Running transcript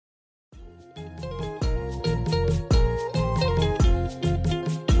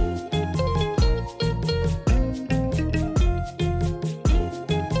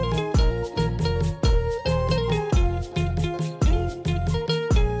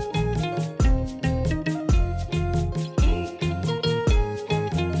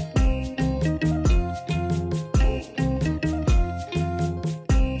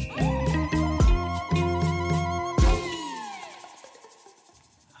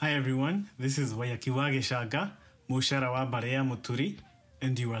Hi everyone, this is Gaciî Wa Kîhara, Mushara wa Barea Muturi,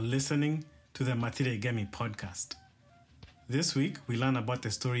 and you are listening to the Matire Gemi podcast. This week we learn about the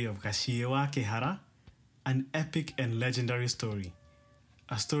story of Gaciî Wa Kîhara, an epic and legendary story,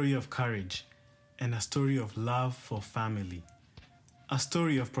 a story of courage, and a story of love for family, a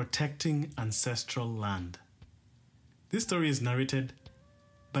story of protecting ancestral land. This story is narrated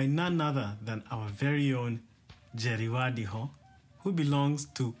by none other than our very own Gaciî Wa Kîhara, who belongs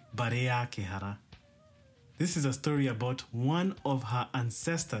to Barea Kihara. This is a story about one of her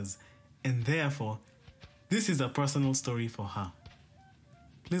ancestors, and therefore, this is a personal story for her.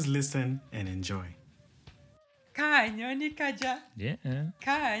 Please listen and enjoy. Kanyoni kaja,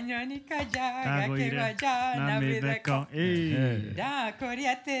 kanyoni kaja, gake waja na mideko. Da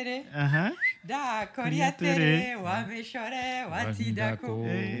koriatere, da koriatere, wa meshore, wa tidako,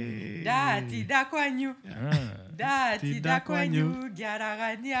 da tidako anyu, da tidako anyu,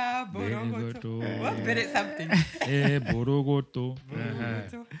 gyaragania borogoto. What better something? Borogoto.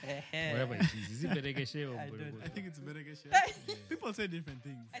 Whatever it is. Is it Beregeshe or Borogoto? I think it's Beregeshe. People say different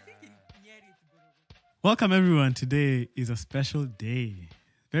things. I think in Nyeri it's Borogoto. Welcome everyone. Today is a special day.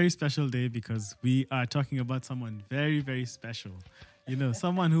 Very special day because we are talking about someone very, very special. You know,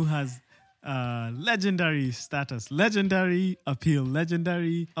 someone who has legendary status, legendary appeal,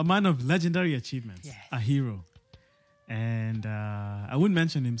 a man of legendary achievements, yes. A hero. And I wouldn't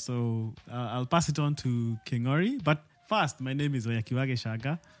mention him, so I'll pass it on to King Ori. But first, my name is Gaciî Wa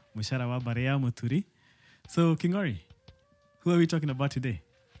Kîhara, Mushara wa Barea Muturi. So, King Ori, who are we talking about today?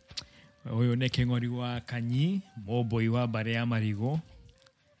 Oyo ne kengori wa kanyi moboi wa Barea Marigo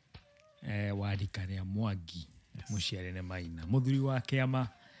wa rikarea Mwangi mushiare ne maina muthuri wa Kiama.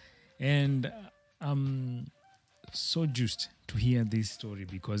 And I'm so juiced to hear this story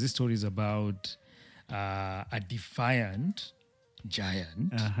because this story is about a defiant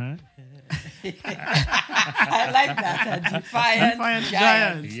giant. I like that, a defiant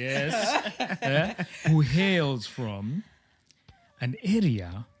giant. Yes. Who hails from an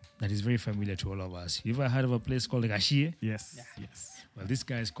area that is very familiar to all of us. You ever heard of a place called Gaciî? Yes. Yeah. Yes. Well, this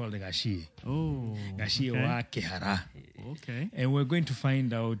guy is called Gaciî. Oh. Gaciî Wa Kîhara. Okay. And we're going to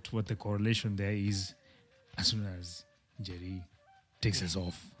find out what the correlation there is as soon as Jerry takes us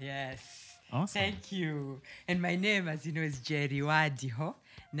off. Yes. Awesome. Thank you. And my name, as you know, is Gaciî Wa Kîhara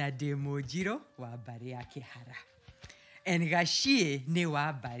na de Mojiro wa Barea Kihara. And Gaciî ne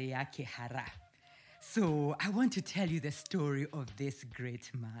wa Barea Kihara. So I want to tell you the story of this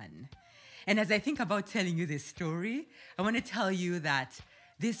great man. And as I think about telling you this story, I want to tell you that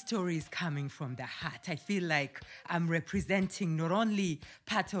this story is coming from the heart. I feel like I'm representing not only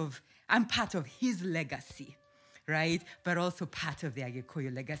I'm part of his legacy, right? But also part of the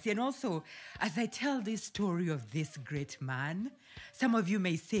Agikoyo legacy. And also, as I tell this story of this great man, some of you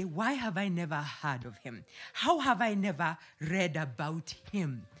may say, why have I never heard of him? How have I never read about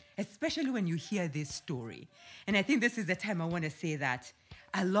him? Especially when you hear this story. And I think this is the time I want to say that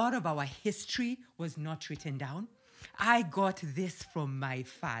a lot of our history was not written down. I got this from my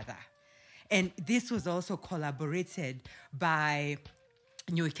father. And this was also collaborated by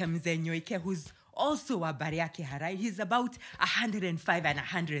Nyoike Mzee Nyoike, who's also a Barea Kihara. He's about 105 and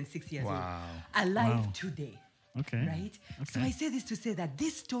 106 years old. Alive today. Okay. Right? Okay. So I say this to say that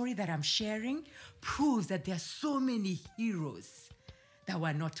this story that I'm sharing proves that there are so many heroes that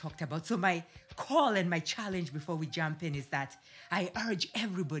were not talked about. So my call and my challenge before we jump in is that I urge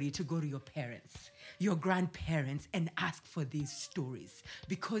everybody to go to your parents, your grandparents, and ask for these stories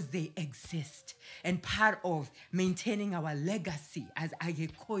because they exist. And part of maintaining our legacy as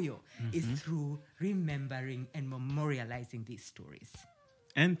Agikoyo is through remembering and memorializing these stories.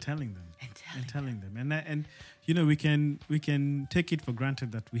 And telling them. And you know, we can take it for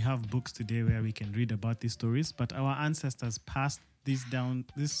granted that we have books today where we can read about these stories, but our ancestors passed these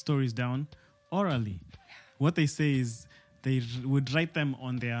stories down orally. What they say is they would write them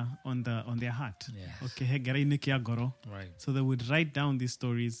on their heart. Okay, Right. So they would write down these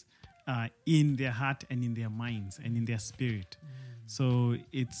stories in their heart and in their minds and in their spirit. So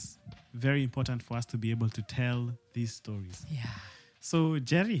it's very important for us to be able to tell these stories. Yeah. So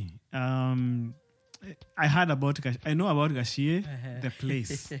Jerry, I know about Gaciî, the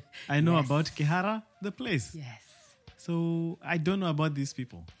place. I know about Kihara, the place. Yes. So I don't know about these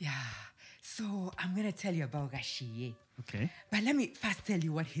people. Yeah. So I'm going to tell you about Gaciî. Okay. But let me first tell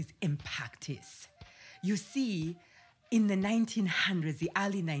you what his impact is. You see, in the 1900s, the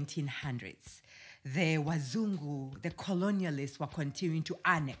early 1900s, the Wazungu, the colonialists were continuing to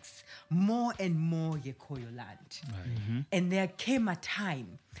annex more and more Gikuyu land. Right. And there came a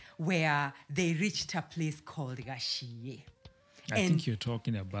time where they reached a place called Gaciî. I think you're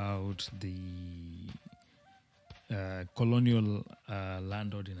talking about the colonial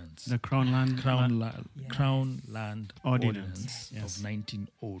land ordinance. The Crown Land Crown Land Ordinance Yes. of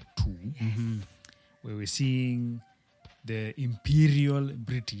 1902, where we're seeing the imperial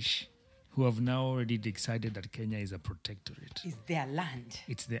British, who have now already decided that Kenya is a protectorate. It's their land.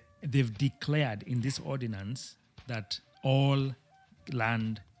 They've declared in this ordinance that all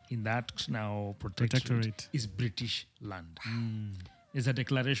land in that now protectorate is British land. It's a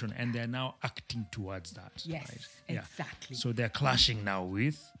declaration, and they're now acting towards that. Yes, right? exactly. So they're clashing now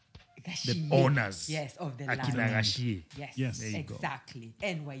with the Gaciî. owners. Yes, of the Akina land. Gaciî. Yes, There you go. exactly.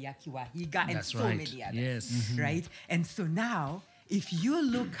 And Gaciî Wa Kîhara and That's so right. many others. Yes. Right? And so now, if you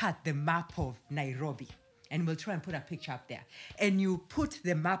look at the map of Nairobi, and we'll try and put a picture up there, and you put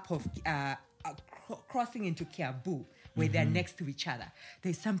the map of crossing into Kiambu, where they're next to each other,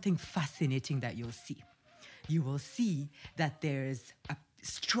 there's something fascinating that you'll see. You will see that there's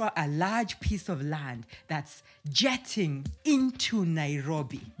a large piece of land that's jetting into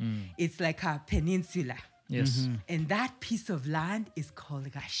Nairobi. It's like a peninsula. Yes. And that piece of land is called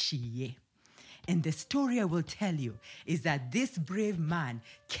Gaciî. And the story I will tell you is that this brave man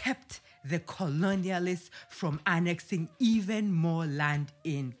kept the colonialists from annexing even more land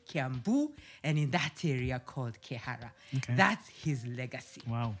in Kiambu and in that area called Kihara. Okay. That's his legacy.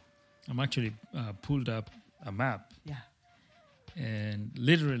 Wow. I'm actually pulled up a map, Yeah. and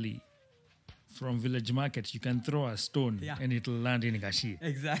literally from village market, you can throw a stone and it'll land in Gaciî.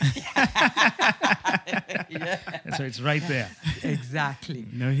 Exactly. And so it's right there. Exactly.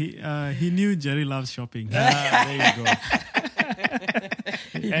 No, he knew Jerry loves shopping. There you go.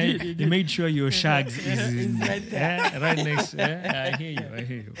 And he made sure your shags is right there. right next. I hear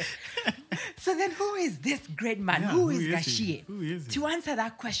you. So then who is this great man? Yeah, who who is is he? Gaciî? Who is he? To answer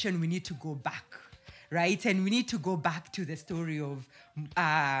that question, we need to go back, right? And we need to go back to the story of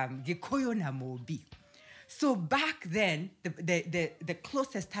Gikoyo na Mobi. So back then, the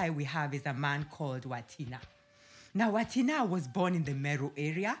closest tie we have is a man called Watina. Now, Watina was born in the Meru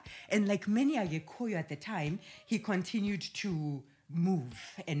area, and like many Agikuyu at the time, he continued to move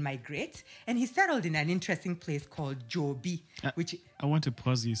and migrate, and he settled in an interesting place called Jobi, which... I want to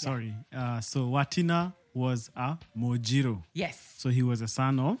pause you, sorry. So Watina was a Mojiro. Yes. So he was a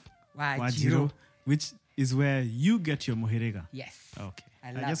son of Wajiro. which is where you get your Mohirega. Yes. Okay. I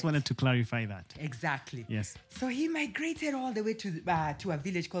I love just it. wanted to clarify that. Exactly. Yes. So he migrated all the way to a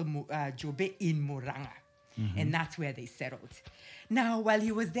village called Jobe in Murang'a. And that's where they settled. Now, while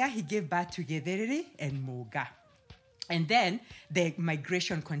he was there, he gave birth to Gederere and Moga. And then the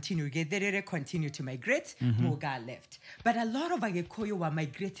migration continued. Gederere continued to migrate. Moga left. But a lot of Agikoyo were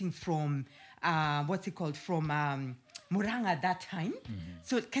migrating from, from Murang'a at that time.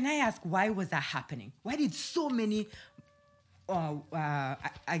 So can I ask, why was that happening? Why did so many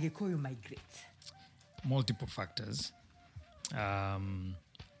Agikoyo migrate? Multiple factors.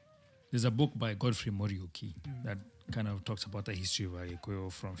 There's a book by Godfrey Morioki that kind of talks about the history of Agikoyo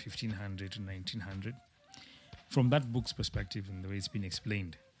from 1500 to 1900. From that book's perspective and the way it's been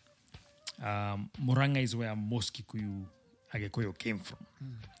explained, Murang'a is where most Kikuyu Agikoyo came from.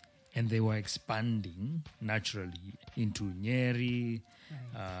 And they were expanding naturally into Nyeri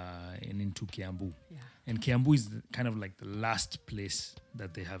and into Kiambu. Yeah. And Kiambu is kind of like the last place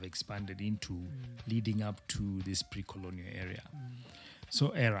that they have expanded into leading up to this pre-colonial area.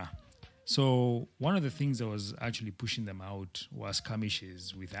 So one of the things that was actually pushing them out was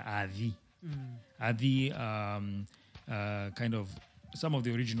skirmishes with Adi. Adi, kind of some of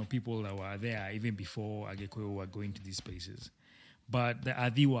the original people that were there even before Agikoyo were going to these spaces. But the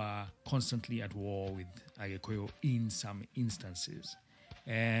Adi were constantly at war with Agikoyo in some instances.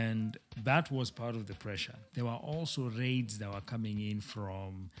 And that was part of the pressure. There were also raids that were coming in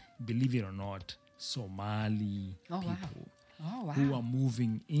from, believe it or not, Somali people. Oh, wow. Who are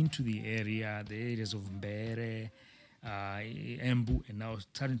moving into the areas of Mbere, Embu, and now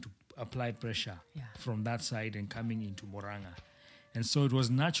starting to apply pressure from that side and coming into Murang'a. And so it was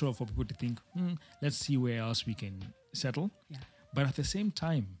natural for people to think, let's see where else we can settle. Yeah. But at the same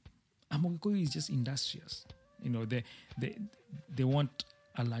time, Amogikoyo is just industrious. You know, they want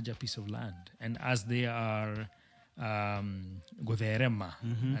a larger piece of land. And as they are Goverema,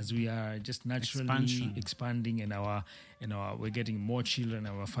 as we are just naturally expanding and we're getting more children,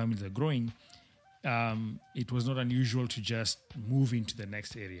 our families are growing, it was not unusual to just move into the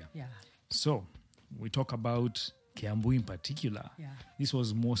next area. Yeah. So we talk about Kiambu in particular. Yeah. This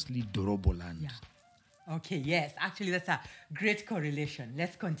was mostly Dorobo land. Yeah. Okay, yes. Actually, that's a great correlation.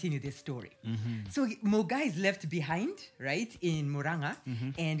 Let's continue this story. So Moga is left behind, right, in Murang'a,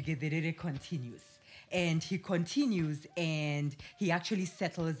 and Gederere continues. And he continues, and he actually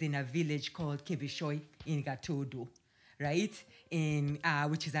settles in a village called Kebishoi in Gatodo, right?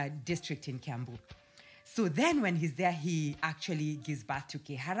 Which is a district in Kiambu. So then when he's there, he actually gives birth to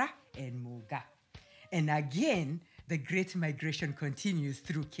Kihara and Muga. And again, the great migration continues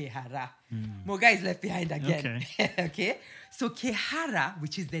through Kihara. Muga is left behind again. Okay. Okay? So Kihara,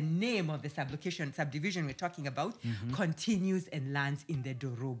 which is the name of the subdivision we're talking about, continues and lands in the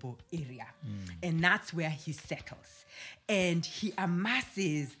Dorobo area. And that's where he settles. And he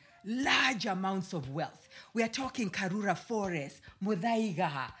amasses large amounts of wealth. We are talking Karura Forest,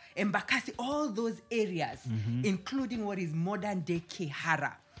 Muthaiga, Embakasi, all those areas, including what is modern-day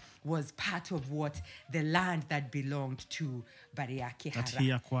Kihara, was part of what the land that belonged to Barea Kihara. That he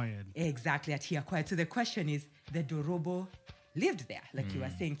acquired. Exactly, that he acquired. So the question is, the Dorobo lived there, like you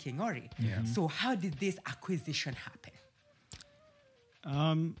were saying, King Ori. Yeah. So how did this acquisition happen?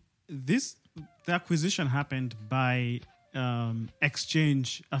 The acquisition happened by a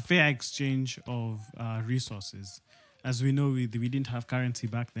fair exchange of resources. As we know, we didn't have currency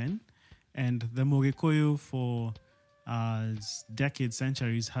back then, and the Mogekoyo for decades,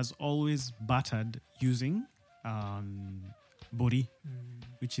 centuries, has always bartered using bori,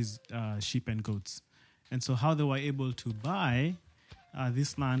 which is sheep and goats. And so how they were able to buy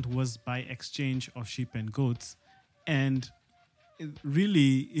this land was by exchange of sheep and goats. And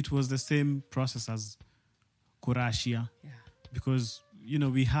it was the same process as Kurashia. Yeah. Because,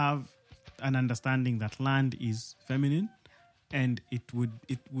 we have an understanding that land is feminine, and it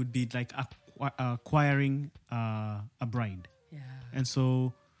would be like acquiring a bride. Yeah. And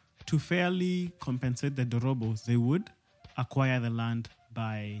so to fairly compensate the Dorobos, they would acquire the land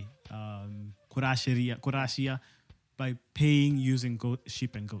by Kurashia, by paying using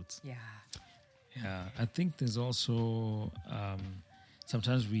sheep and goats. Yeah. Yeah, I think there's also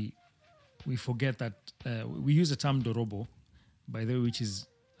sometimes we forget that we use the term Dorobo, by the way, which is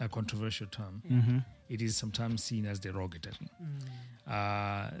a controversial term. Mm-hmm. It is sometimes seen as derogatory.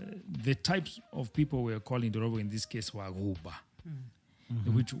 The types of people we are calling Dorobo in this case were Ruba,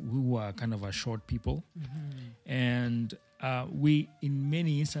 who were kind of a short people. And we, in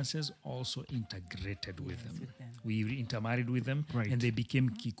many instances, also integrated with them. We intermarried with them, Right. and they became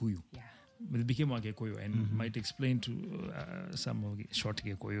Kikuyu. Yeah. They became Wakikuyu, and might explain to some of the short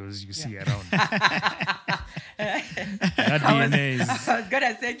Kikuyus you see Yeah. around. That DNA is... I was going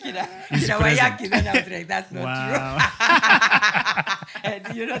to say Kira present. Wayaki, then I was like, that's not Wow. true. And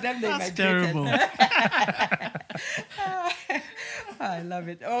them, they That's migrated. terrible. I love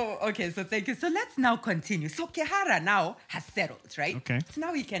it. Oh, okay. So thank you. So let's now continue. So Kihara now has settled, right? Okay. So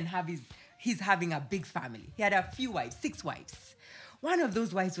now he can have he's having a big family. He had a few wives, 6 wives. One of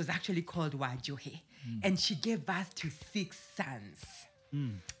those wives was actually called Wajohe, and she gave birth to 6 sons.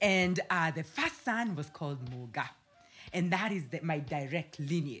 And the first son was called Muga, and that is my direct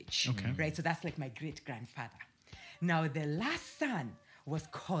lineage, Okay. right? So that's like my great-grandfather. Now, the last son was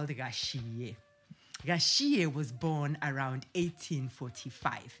called Gaciî. Gaciî was born around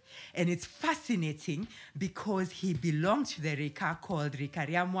 1845. And it's fascinating because he belonged to the Rika called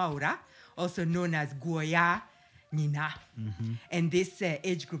Rikaria Mwaura, also known as Goya Nina. And this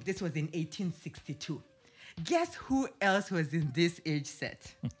age group, this was in 1862. Guess who else was in this age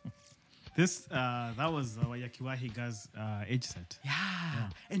set? That was Yakiwahiga's age set. Yeah.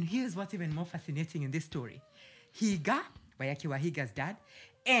 And here's what's even more fascinating in this story. Higa, Wayakiwahiga's dad,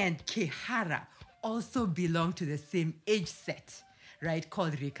 and Kihara also belong to the same age set, right?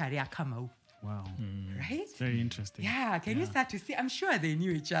 Called Rikaria Kamau. Wow. Right? It's very interesting. Yeah, can you start to see? I'm sure they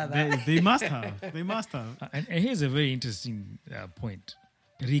knew each other. They must have. They must have. And here's a very interesting point.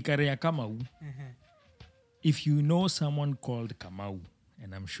 Rikarea Kamau. If you know someone called Kamau,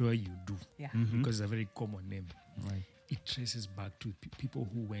 and I'm sure you do, Yeah. because it's a very common name, Right. it traces back to people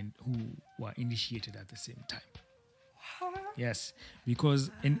who were initiated at the same time. Yes, because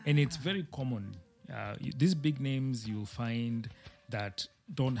and it's very common. These big names you'll find that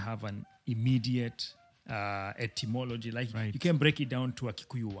don't have an immediate etymology. Like Right. you can break it down to a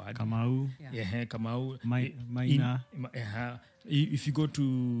Kikuyu word. Kamau. Yeah, Kamau. Maina. If you go to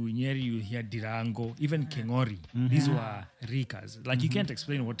Nyeri, you hear Dirango, even Kengori. These were Rikas. Like you can't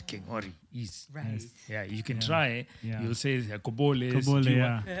explain what Kengori is. Right. Yeah, you can try. Yeah. You'll say Koboles. Kobole,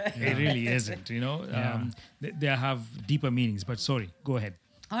 Jiwa. yeah. It really isn't, Yeah. They have deeper meanings, but sorry, go ahead.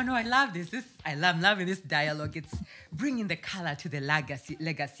 Oh no, I love this. I'm loving this dialogue. It's bringing the color to the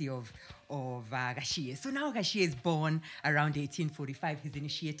legacy of Gaciî. So now Gaciî is born around 1845. He's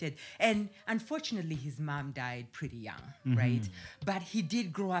initiated, and unfortunately, his mom died pretty young, right? But he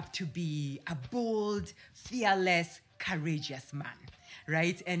did grow up to be a bold, fearless, courageous man,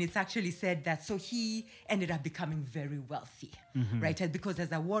 right? And it's actually said that so he ended up becoming very wealthy, right? And because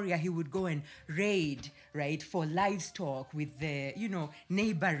as a warrior, he would go and raid, right, for livestock with the,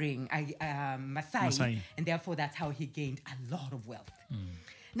 neighboring Maasai. And therefore, that's how he gained a lot of wealth.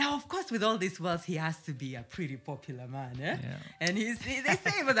 Now, of course, with all this wealth, he has to be a pretty popular man, eh? Yeah. And they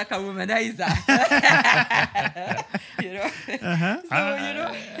say he was like a womanizer.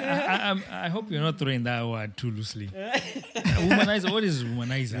 I hope you're not throwing that word too loosely. Womanizer, what is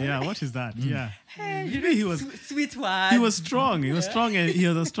womanizer? Yeah, what is that? Yeah. Hey, he was sweet one. He was strong. He was strong, and he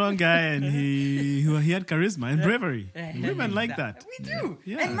was a strong guy, and he had charisma and bravery. Women like that. We do.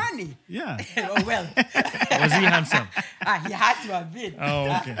 Yeah. And money. Yeah. Oh, well. Was he handsome? He had to have been.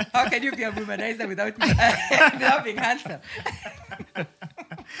 Oh, okay. How can you be a womanizer without being handsome?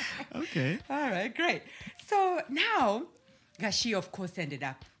 Okay. All right, great. So now, Gaciî, of course, ended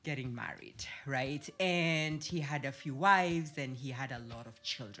up getting married, right? And he had a few wives and he had a lot of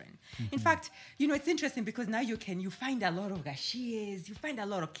children. In fact, it's interesting because now you find a lot of Gaciîs, you find a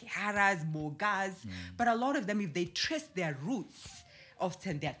lot of Kiharas, Mogas, but a lot of them, if they trace their roots,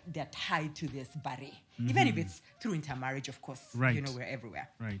 often they're tied to this bare. Even if it's through intermarriage, of course, Right. We're everywhere.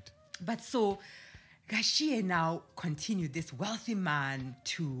 Right. But so Gaciî now continued, this wealthy man,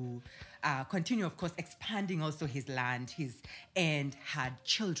 to continue, of course, expanding also his land, and had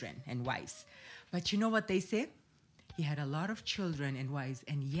children and wives. But you know what they say? He had a lot of children and wives,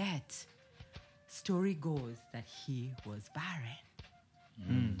 and yet, story goes that he was barren.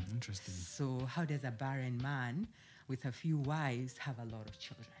 Interesting. So how does a barren man with a few wives have a lot of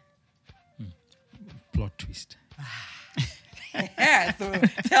children? Plot twist. Yeah, so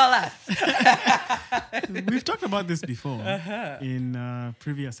tell us. We've talked about this before in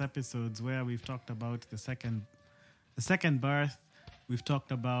previous episodes where we've talked about the second birth. We've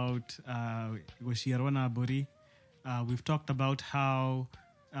talked about Goshirona Bori. We've talked about how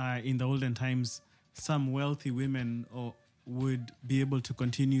in the olden times some wealthy women would be able to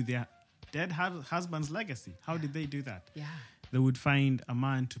continue their dead husband's legacy. How did they do that? Yeah. They would find a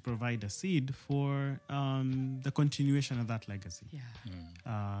man to provide a seed for the continuation of that legacy.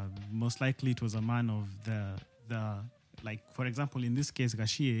 Yeah. Most likely it was a man of the like, for example, in this case,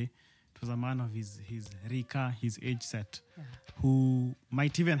 Gaciî, it was a man of his Rika, his age set, who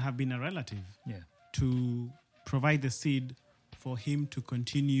might even have been a relative to provide the seed for him to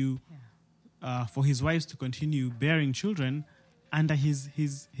continue, for his wives to continue bearing children under his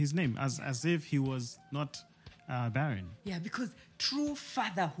name, as if he was not barren. Yeah, because true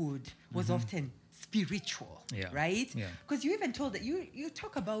fatherhood was often spiritual, right? Yeah. Because you even told that you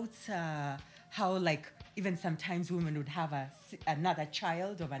talk about how, like, even sometimes women would have another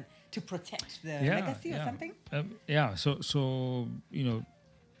child to protect the legacy or something. So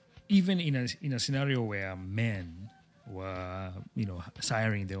even in a scenario where men were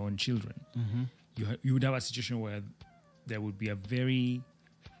siring their own children, you would have a situation where there would be a very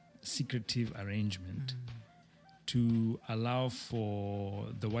secretive arrangement to allow for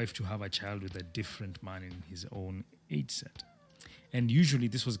the wife to have a child with a different man in his own age set. And usually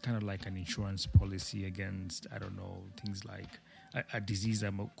this was kind of like an insurance policy against, I don't know, things like a disease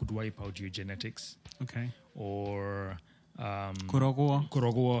that could wipe out your genetics. Okay. Or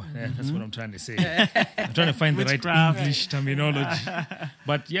Korogoa. That's what I'm trying to say. I'm trying to find the right English terminology.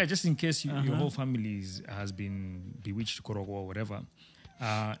 But yeah, just in case your whole family has been bewitched, Korogoa or whatever,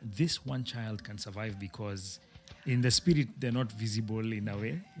 this one child can survive because in the spirit they're not visible in a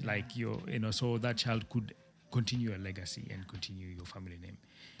way, like so that child could continue your legacy and continue your family name.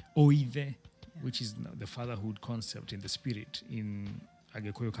 Oive, which is the fatherhood concept in the spirit in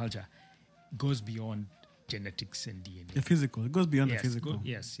Agikuyu culture, goes beyond genetics and DNA. The physical. It goes beyond the physical.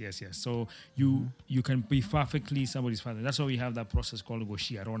 Yes. So you can be perfectly somebody's father. That's why we have that process called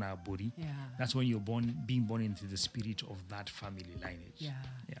Goshirona Bori. Yeah. That's when you're being born into the spirit of that family lineage.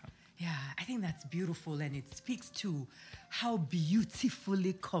 Yeah, I think that's beautiful, and it speaks to how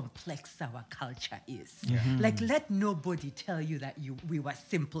beautifully complex our culture is. Like, let nobody tell you that we were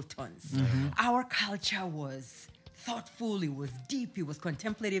simpletons. Our culture was thoughtful, it was deep, it was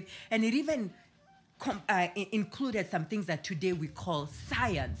contemplative, and it even included some things that today we call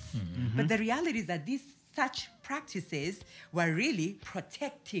science. But the reality is that such practices were really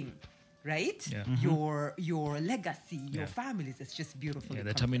protecting, right? Your legacy, your families. It's just beautiful.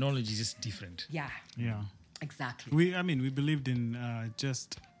 The terminology is just different. Yeah. Exactly. We believed in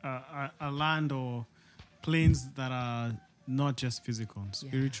just a land or planes that are not just physical,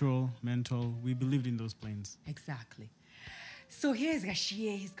 spiritual, mental. We believed in those planes. Exactly. So here's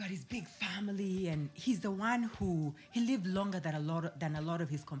Gaciî. He's got his big family, and he's the one he lived longer than a lot of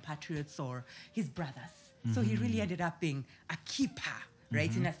his compatriots or his brothers. So he really ended up being a keeper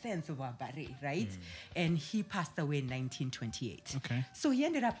right? In a sense of Wabare, right? And he passed away in 1928. Okay. So he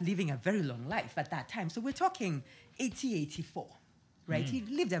ended up living a very long life at that time. So we're talking 84, right? He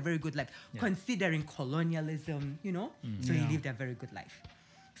lived a very good life, considering colonialism, So he lived a very good life.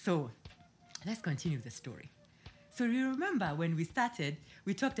 So let's continue the story. So you remember when we started,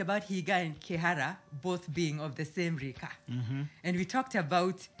 we talked about Higa and Kihara both being of the same Rika. And we talked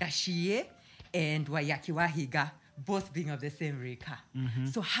about Gaciî and Wayaki Wa Kîhara both being of the same Rika.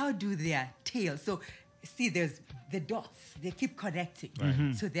 So how do their tails, so see there's the dots, they keep connecting.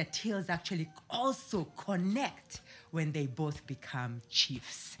 So their tails actually also connect when they both become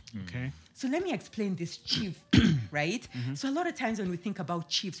chiefs. Okay. So let me explain this chief, right? So a lot of times when we think about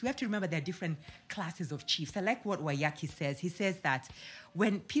chiefs, we have to remember there are different classes of chiefs. I like what Wayaki says. He says that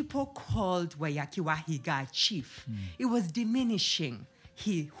when people called Wayaki Wa Kîhara chief, it was diminishing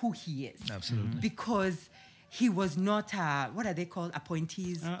who he is. Absolutely. Because he was not what are they called?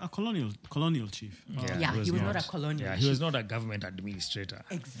 Appointees? A colonial chief. He was not a colonial Yeah, chief. he was not a government administrator.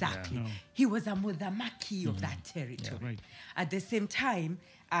 Exactly. No. He was a mudamaki of that territory. right. At the same time,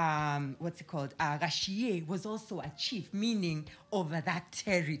 Gaciî was also a chief, meaning over that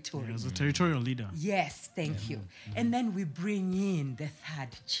territory. He was a territorial leader. Yes, thank you. And then we bring in the third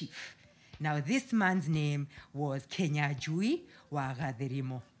chief. Now, this man's name was Gaciî Wa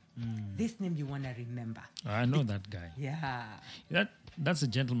Kîhara. This name you want to remember. I know that guy. Yeah. That's a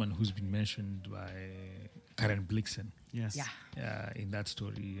gentleman who's been mentioned by Karen Blixen Yes. Yeah. in that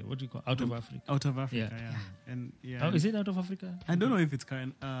story. What do you call Out of Africa? Out of Africa, Yeah. And Oh, is it Out of Africa? I don't know if it's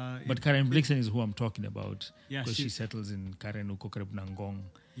Karen. But Karen Blixen is who I'm talking about. Yeah, because she she- settles in Karen uko karibu na Ngong.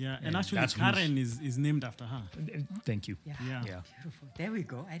 yeah, and and actually that's who Karen is named after her. Thank you. Yeah. Yeah. Yeah. Beautiful. There we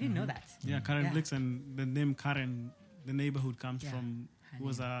go. I didn't know that. Yeah, Karen Yeah. Blixen, the name Karen, the neighborhood comes from,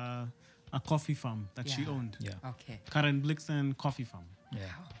 was a coffee farm that she Yeah. owned. Yeah. Okay. Karen Blixen Coffee Farm. Yeah.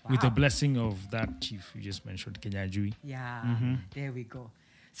 Wow. With the blessing of that chief you just mentioned, Gaciî. Yeah, there we go.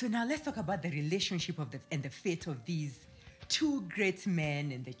 So now let's talk about the relationship of and the fate of these two great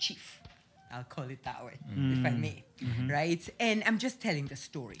men and the chief. I'll call it that way, if I may. Right? And I'm just telling the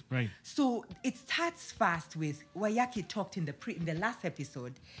story. Right. So it starts fast with Wayaki talked in the last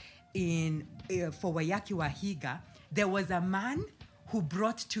episode for Wayaki Wa Kîhara. There was a man who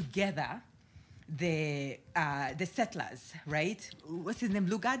brought together the settlers, right? What's his name?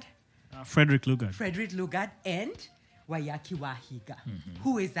 Lugard? Frederick Lugard. Frederick Lugard and Wayaki Wa Kîhara.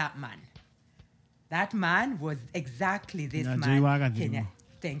 Who is that man? That man was exactly this Gaciî Wa man. Kîhara.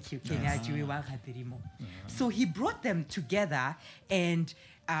 Thank you, Gaciî Wa Kîhara. So he brought them together, and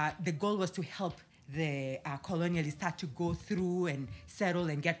the goal was to help the colonialists start to go through and settle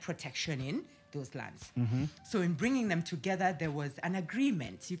and get protection in those lands. So in bringing them together, there was an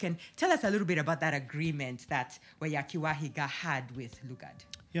agreement. You can tell us a little bit about that agreement that Wayaki Wa Kîhara had with Lugard.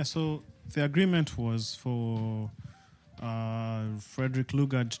 Yeah, so the agreement was for Frederick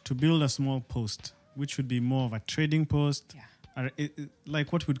Lugard to build a small post, which would be more of a trading post,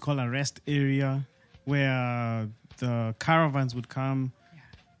 like what we'd call a rest area, where the caravans would come,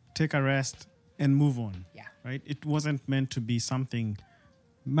 take a rest, and move on. Yeah. Right? It wasn't meant to be something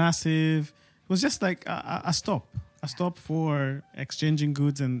massive. It was just like a stop for exchanging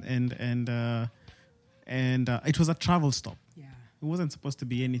goods, and it was a travel stop. Yeah. It wasn't supposed to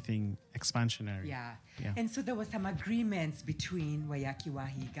be anything expansionary. Yeah. Yeah. And so there were some agreements between Wayaki Wa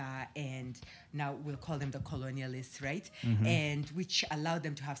Kîhara and now we'll call them the colonialists, right? And which allowed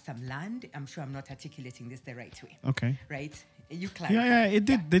them to have some land. I'm sure I'm not articulating this the right way. Okay. Right? You clarify. Yeah, it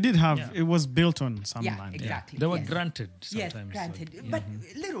did. They did have. Yeah. It was built on some Yeah, land. exactly. They were Yes. granted Yes, sometimes. granted. But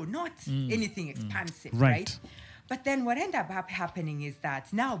little, not anything expansive, Right. right? But then what ended up happening is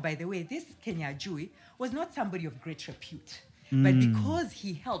that now, by the way, this Gaciî was not somebody of great repute. But because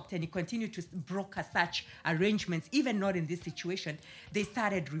he helped and he continued to broker such arrangements, even not in this situation, they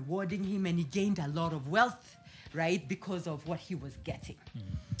started rewarding him and he gained a lot of wealth, right? Because of what he was getting.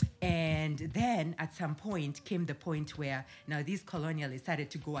 And then at some point came the point where now these colonialists started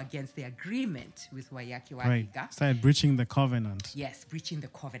to go against the agreement with Wayaki Wa Right. Kîhara. Started breaching the covenant. Yes, breaching the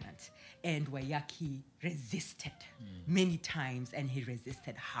covenant. And Wayaki resisted many times and he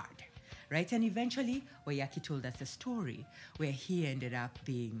resisted hard. Right? And eventually, Wayaki told us a story where he ended up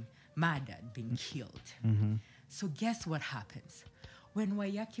being murdered, being killed. So guess what happens? When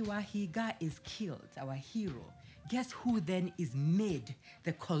Wayaki Wa Kîhara is killed, our hero, guess who then is made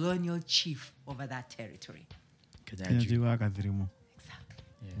the colonial chief over that territory? Gaciî. Gaciî. Exactly.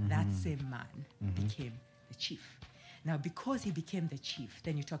 That same man became the chief. Now, because he became the chief,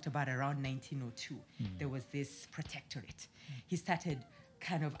 then you talked about around 1902, there was this protectorate. He started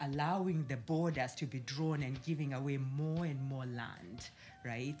kind of allowing the borders to be drawn and giving away more and more land,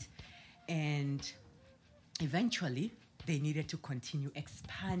 right? And eventually, they needed to continue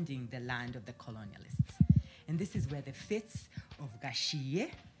expanding the land of the colonialists. And this is where the fates of Gaciî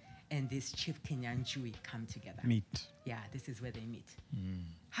and this chief Kinyanjui come together. Meet. Yeah, this is where they meet.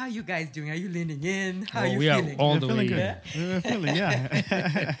 How are you guys doing? Are you leaning in? How are you we feeling? are all We're the feeling way. good. We're feeling,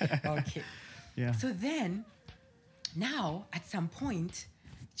 yeah. Okay. Yeah. So then, now, at some point,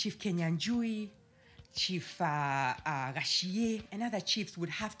 Chief Kinyanjui, Chief Gaciî, and other chiefs would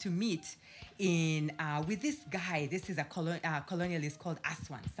have to meet in with this guy. This is a colonialist called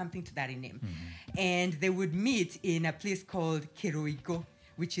Aswan, something to that name. And they would meet in a place called Kiroigo,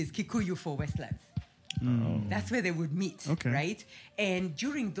 which is Kikuyu for Westlands. That's where they would meet, right? And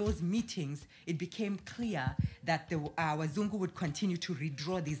during those meetings, it became clear that the Wazungu would continue to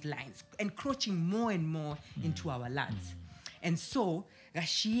redraw these lines, encroaching more and more into our lands. And so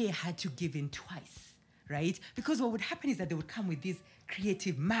Gaciî had to give in twice, right? Because what would happen is that they would come with these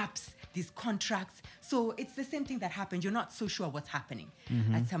creative maps, these contracts. So it's the same thing that happened. You're not so sure what's happening.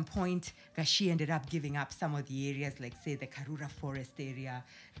 At some point, Gaciî ended up giving up some of the areas, like, say, the Karura Forest area,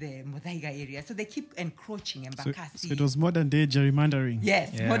 the Muthaiga area. So they keep encroaching. And Bakassi. So it was modern day gerrymandering.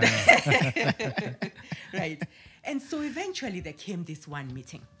 Yes. Yeah. Right. And so eventually there came this one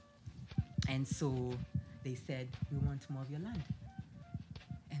meeting. And so they said, we want more of your land.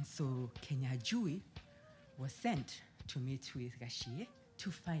 And so Kinyanjui was sent to meet with Gaciî to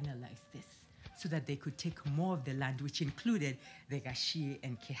finalize this so that they could take more of the land, which included the Gaciî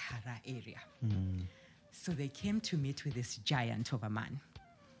and Kihara area. So they came to meet with this giant of a man.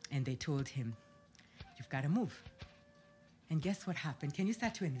 And they told him, you've got to move. And guess what happened? Can you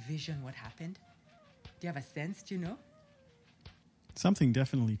start to envision what happened? Do you have a sense? Do you know? Something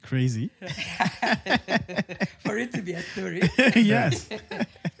definitely crazy. For it to be a story. Yes.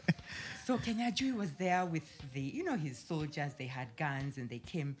 So Kinyanjui was there with his soldiers. They had guns and they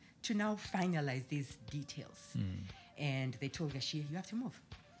came to now finalize these details. And they told Gaciî, you have to move.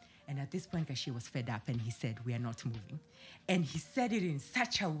 And at this point, Gaciî was fed up and he said, we are not moving. And he said it in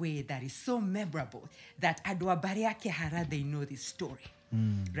such a way that is so memorable that Adwa Barea Kihara, they know this story.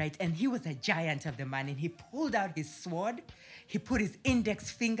 Right? And he was a giant of the man and he pulled out his sword. He put his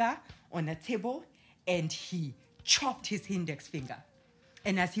index finger on a table and he chopped his index finger.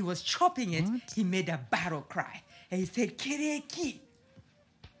 And as he was chopping it, he made a battle cry. And he said, Kireki.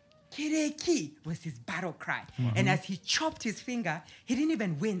 Kireki was his battle cry. And as he chopped his finger, he didn't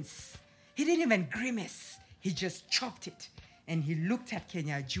even wince. He didn't even grimace. He just chopped it. And he looked at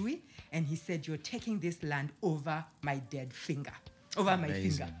Kinyanjui and he said, you're taking this land over my dead finger. Over my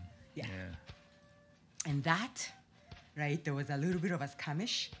finger. Yeah. And that, right, there was a little bit of a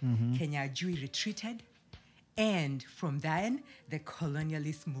skirmish. Kinyanjui retreated. And from then, the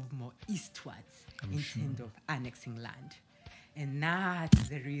colonialists moved more eastwards in terms of annexing land. And that's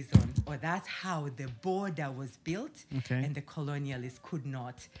the reason, or that's how the border was built. And the colonialists could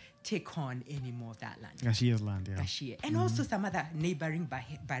not take on any more of that land. Gaciî's land, yeah. Gaciî. And also some other neighboring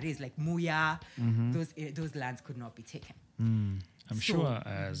barriers like Muya, those lands could not be taken. I'm sure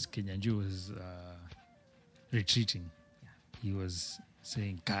as Kinyanjui was retreating, he was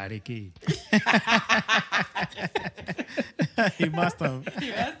saying, Kareke. He must have.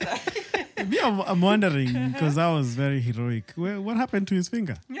 Me, I'm wondering, because that was very heroic. What happened to his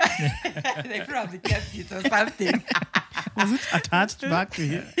finger? They probably kept it or something. Was it attached back to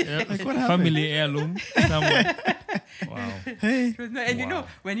him? Like, what happened? Family heirloom somewhere. Wow. Hey. And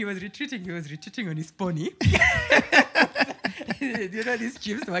when he was retreating on his pony. These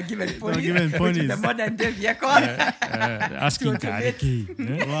chiefs were given ponies. Which is a modern day vehicle. Asking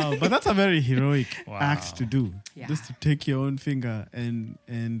Kareke. Wow, but that's a very heroic Wow. act to do. Yeah. Just to take your own finger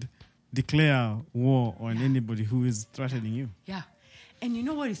and declare war on anybody who is threatening you. Yeah. And you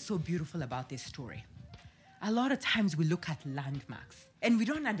know what is so beautiful about this story? A lot of times we look at landmarks and we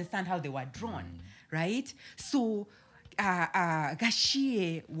don't understand how they were drawn, right? So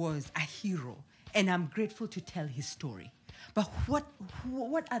Gaciî was a hero and I'm grateful to tell his story. But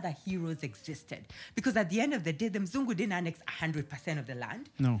what other heroes existed? Because at the end of the day, the Mzungu didn't annex 100% of the land.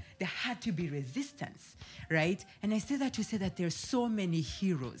 No. There had to be resistance, right? And I say that to say that there's so many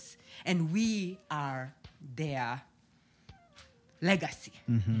heroes, and we are their legacy,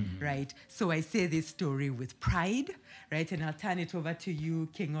 right? So I say this story with pride, right? And I'll turn it over to you,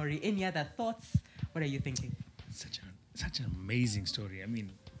 King Ori. Any other thoughts? What are you thinking? Such an amazing story. I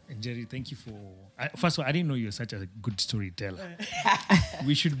mean, and Jerry, thank you for... first of all, I didn't know you were such a good storyteller.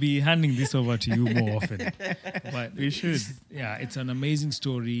 We should be handing this over to you more often. But We should. It's an amazing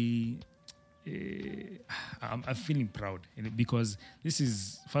story. I'm feeling proud because this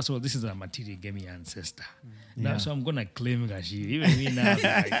is, first of all, this is a Matire Gemi ancestor. Now, so I'm gonna claim Gaciî. Even me now,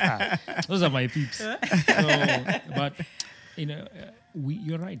 like, those are my peeps. So, but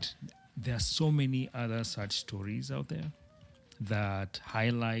you're right. There are so many other such stories out there that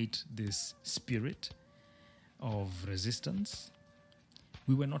highlight this spirit of resistance.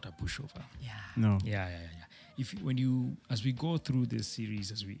 We were not a pushover. Yeah. No. Yeah. As we go through this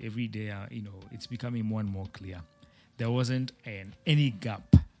series, every day, it's becoming more and more clear. There wasn't any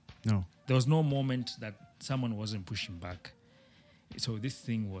gap. No. There was no moment that someone wasn't pushing back. So this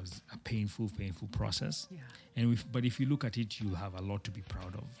thing was a painful process. Yeah. But if you look at it, you'll have a lot to be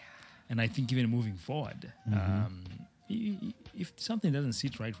proud of. Yeah. And I think even moving forward, if something doesn't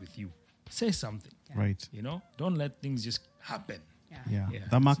sit right with you, say something. Yeah. Right. Don't let things just happen. Yeah. It's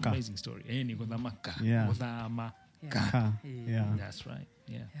an Dhamaka. amazing story. Yeah. Yeah. Yeah. That's right.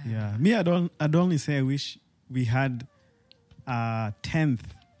 Yeah. Yeah. Me, I'd only say I wish we had a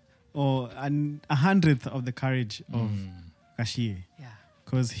 10th or a 100th of the courage of Gaciî. Yeah.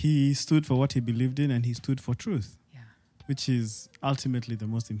 Because he stood for what he believed in and he stood for truth, Yeah. which is ultimately the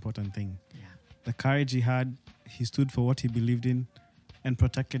most important thing. Yeah. The courage he had, he stood for what he believed in and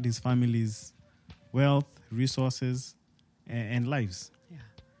protected his family's wealth, resources, and lives.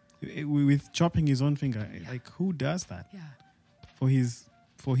 Yeah. With chopping his own finger. Like, who does that? Yeah. For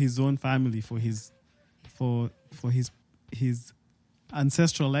his own family, for his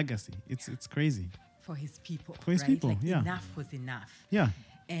ancestral legacy. It's crazy. For his people. For his right? people, like yeah. Enough was enough. Yeah.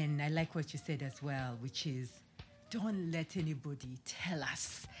 And I like what you said as well, which is don't let anybody tell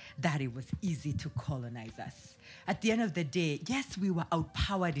us that it was easy to colonize us. At the end of the day, yes, we were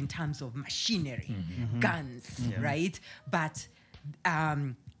outpowered in terms of machinery, guns, right? But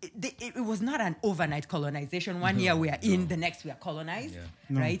it was not an overnight colonization. One year we are in, the next we are colonized,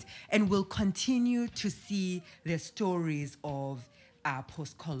 right? And we'll continue to see the stories of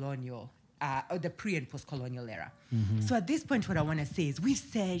post-colonial or the pre- and post-colonial era. So at this point, what I want to say is we've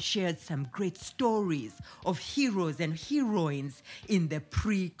shared some great stories of heroes and heroines in the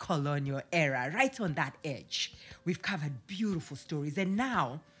pre-colonial era, right on that edge. We've covered beautiful stories. And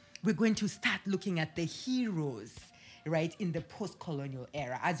now we're going to start looking at the heroes, right, in the post-colonial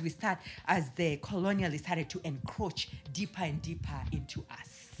era as the colonialists started to encroach deeper and deeper into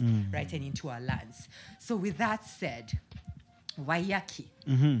us, right, and into our lands. So with that said, Waiyaki,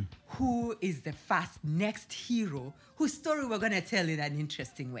 who is the next hero whose story we're going to tell in an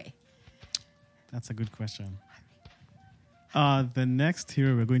interesting way? That's a good question. The next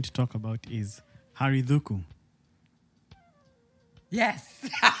hero we're going to talk about is Hari Thuku. Yes.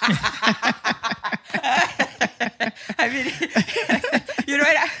 I mean, you know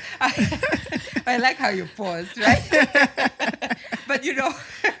what? I like how you paused, right? But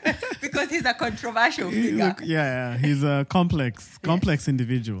because he's a controversial figure. Yeah, he's a complex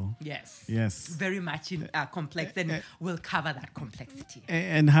individual. Yes. Very much complex, and we'll cover that complexity.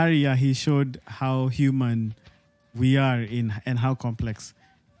 And Hari, he showed how human we are and how complex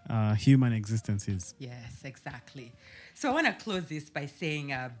human existence is. Yes, exactly. So I want to close this by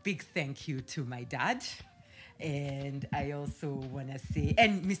saying a big thank you to my dad. And I also want to say,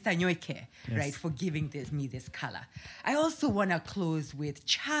 and Mr. Nyoike, right, for giving me this color. I also want to close with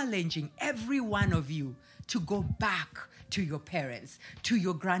challenging every one of you to go back to your parents, to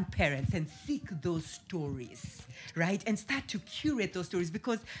your grandparents, and seek those stories, right? And start to curate those stories,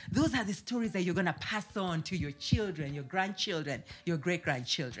 because those are the stories that you're going to pass on to your children, your grandchildren, your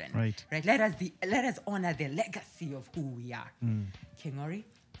great-grandchildren. Right. Let us honor the legacy of who we are. Kingori,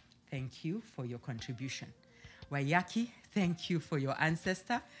 thank you for your contribution. Waiyaki, thank you for your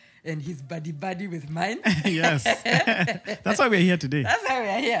ancestor and his buddy with mine. Yes. That's why we're here today. That's why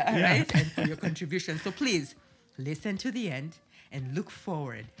we're here, right? And for your contribution. So please, listen to the end and look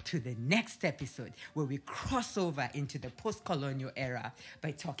forward to the next episode where we cross over into the post-colonial era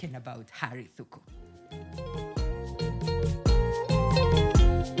by talking about Hari Thuku.